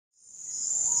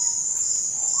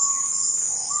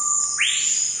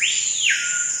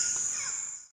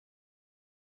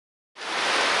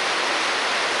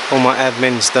all my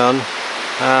admin's done.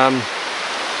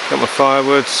 Got my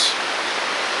firewood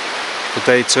for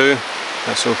day 2.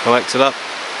 That's all collected up.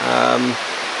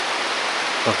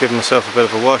 I've given myself a bit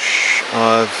of a wash.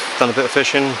 I've done a bit of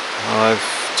fishing. I've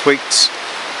tweaked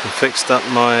and fixed up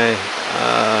my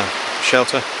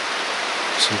shelter.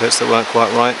 Some bits that weren't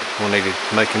quite right or needed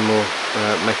making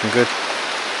good.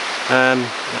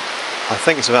 I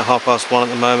think it's about 1:30 at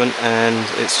the moment, and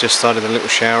it's just started a little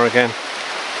shower again.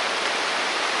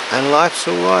 And life's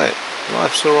alright.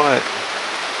 Life's alright.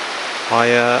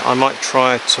 I might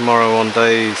try tomorrow on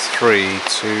day 3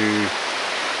 to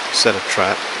set a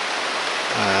trap.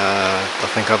 I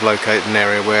think I've located an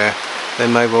area where there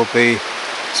may well be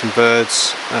some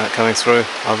birds coming through.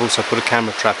 I've also put a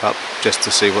camera trap up just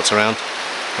to see what's around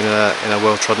in a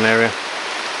well-trodden area.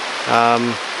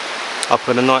 I'll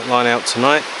put a night line out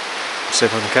tonight, see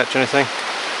if I can catch anything,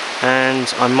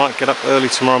 and I might get up early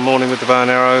tomorrow morning with the bow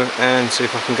and arrow and see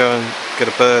if I can go and get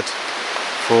a bird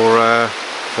for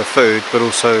food, but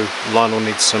also Lionel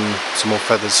needs some more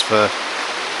feathers for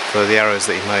the arrows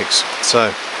that he makes.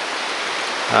 So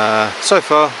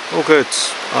far all good.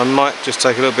 I might just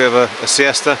take a little bit of a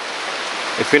siesta.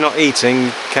 If you're not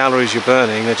eating, calories you're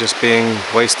burning are just being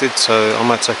wasted, so I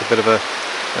might take a bit of a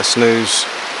snooze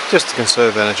just to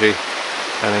conserve energy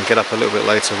and then get up a little bit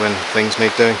later when things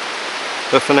need doing.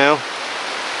 But for now,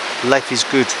 life is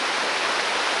good.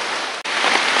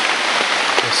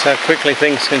 That's how quickly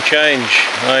things can change.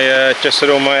 I just said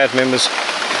all my admin was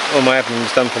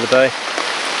done for the day.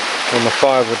 All my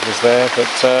firewood was there,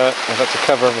 but I've had to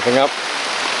cover everything up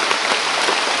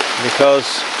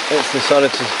because it's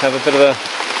decided to have a bit of a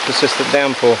persistent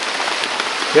downpour.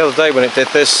 The other day when it did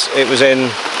this, it was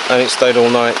in and it stayed all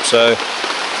night, so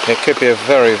it could be a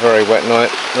very, very wet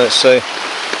night. Let's see.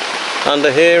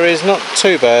 Under here is not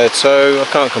too bad, so I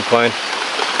can't complain.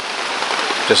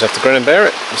 Just have to grin and bear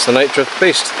it. It's the nature of the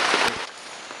beast.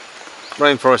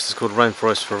 Rainforest is called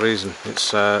rainforest for a reason. It's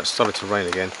started to rain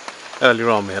again. Earlier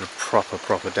on we had a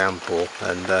proper downpour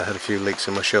and had a few leaks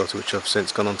in my shelter, which I've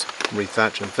since gone on to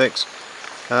rethatch and fix.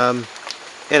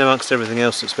 In amongst everything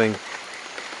else that's been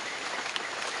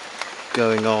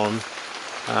going on,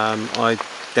 I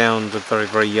downed a very,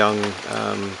 very young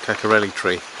caccarelli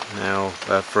tree now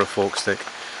for a fork stick.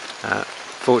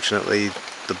 Fortunately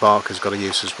the bark has got a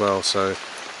use as well, so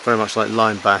very much like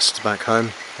lime bast back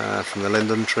home from the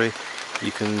linden tree,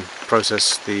 you can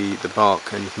process the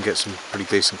bark and you can get some pretty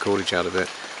decent cordage out of it.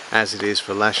 As it is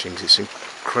for lashings, it's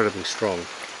incredibly strong,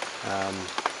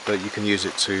 but you can use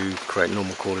it to create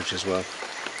normal cordage as well.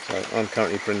 So I'm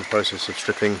currently in the process of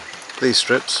stripping these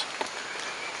strips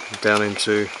down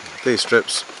into these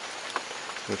strips,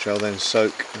 which I'll then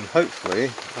soak, and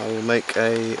hopefully I will make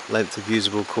a length of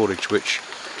usable cordage, which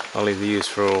I'll either use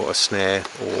for a snare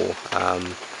or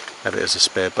have it as a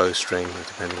spare bowstring,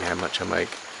 depending on how much I make.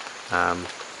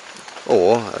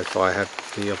 Or if I have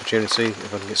the opportunity,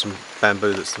 if I can get some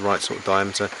bamboo that's the right sort of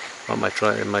diameter, I might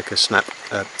try and make a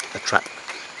trap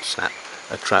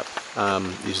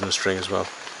using the string as well.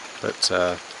 But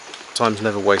time's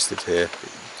never wasted here.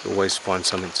 Always find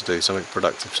something to do, something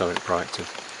productive, something proactive.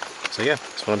 So yeah,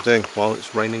 that's what I'm doing while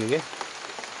it's raining again.